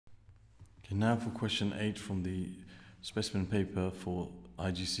Okay, now for question 8 from the specimen paper for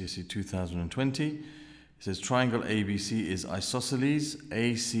IGCSE 2020. It says triangle ABC is isosceles,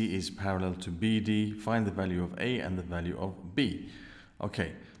 AC is parallel to BD, find the value of A and the value of B.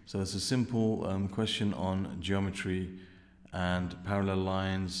 Okay, so it's a simple question on geometry and parallel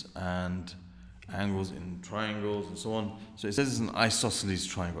lines and angles in triangles and so on. So it says it's an isosceles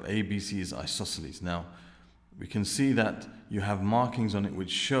triangle. ABC is isosceles. Now, we can see that you have markings on it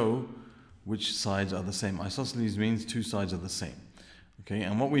which show which sides are the same. Isosceles means two sides are the same. Okay,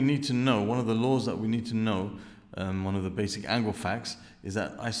 and what we need to know, one of the laws that we need to know, one of the basic angle facts, is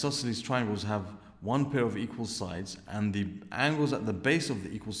that isosceles triangles have one pair of equal sides and the angles at the base of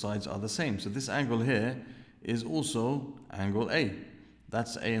the equal sides are the same. So this angle here is also angle A.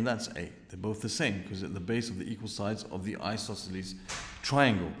 That's A and that's A. They're both the same because at the base of the equal sides of the isosceles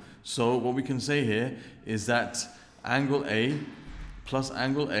triangle. So what we can say here is that angle A plus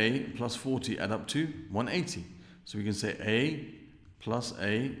 40 add up to 180. So we can say A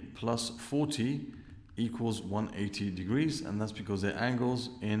plus 40 equals 180 degrees, and that's because they're angles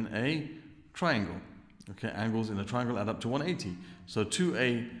in a triangle. Okay, angles in a triangle add up to 180. So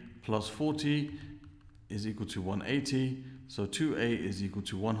 2A plus 40 is equal to 180. So 2A is equal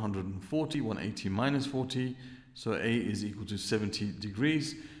to 140, 180 minus 40. So A is equal to 70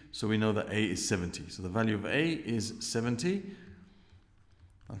 degrees. So we know that A is 70. So the value of A is 70.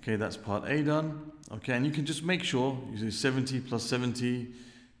 Okay, that's part A done. Okay, and you can just make sure you do 70 plus 70,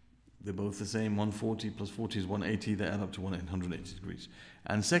 they're both the same. 140 plus 40 is 180, they add up to 180 degrees.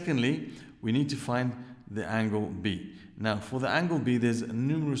 And secondly, we need to find the angle B. Now, for the angle B, there's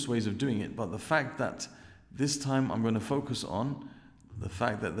numerous ways of doing it, but the fact that this time I'm going to focus on the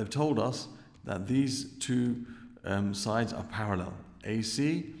fact that they've told us that these two sides are parallel.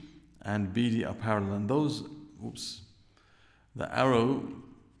 AC and BD are parallel, and those, the arrow,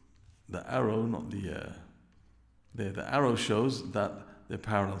 not the arrow shows that they're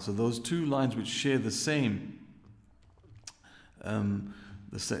parallel. So those two lines which share the same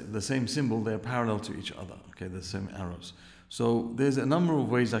the same symbol, they're parallel to each other. Okay, the same arrows. So there's a number of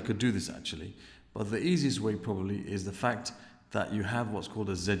ways I could do this actually, but the easiest way probably is the fact that you have what's called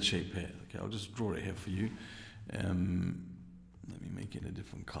a Z shape here. Okay, I'll just draw it here for you. Let me make it a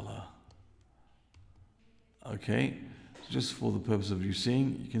different color. Okay, just for the purpose of you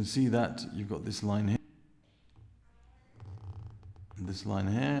seeing, you can see that you've got this line here, this line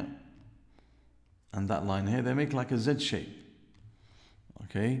here, and that line here. They make like a Z shape.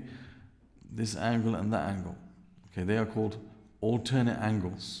 Okay, this angle and that angle. Okay, they are called alternate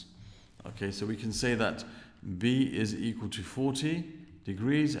angles. Okay, so we can say that B is equal to 40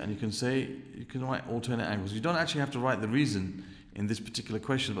 degrees, and you can write alternate angles. You don't actually have to write the reason in this particular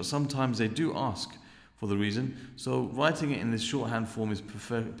question, but sometimes they do ask for the reason. So writing it in this shorthand form is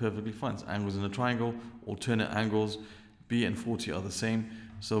perfectly fine. It's angles in a triangle, alternate angles. B and 40 are the same.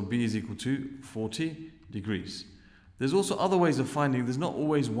 So B is equal to 40 degrees. There's also other ways of finding. There's not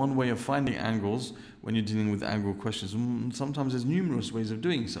always one way of finding angles when you're dealing with angle questions. Sometimes there's numerous ways of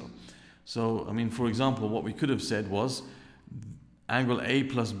doing so. So, I mean, for example, what we could have said was angle A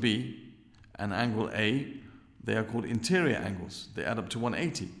plus B and angle A, they are called interior angles. They add up to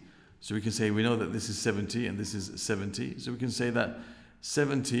 180. So we can say we know that this is 70 and this is 70. So we can say that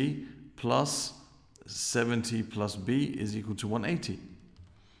 70 plus B is equal to 180.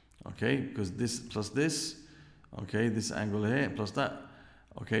 Okay, because this plus this, okay, this angle here plus that,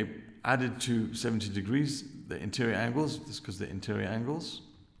 okay, added to 70 degrees, the interior angles, this because they're interior angles.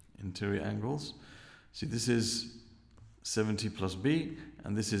 See, this is 70 plus B,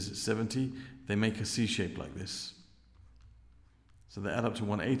 and this is 70. They make a C shape like this. So they add up to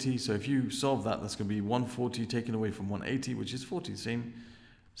 180. So if you solve that, that's going to be 140 taken away from 180, which is 40. Same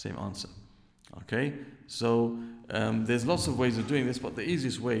answer. Okay. So there's lots of ways of doing this, but the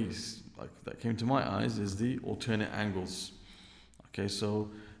easiest way that came to my eyes is the alternate angles. Okay.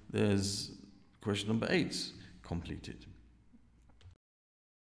 So there's question number 8 completed.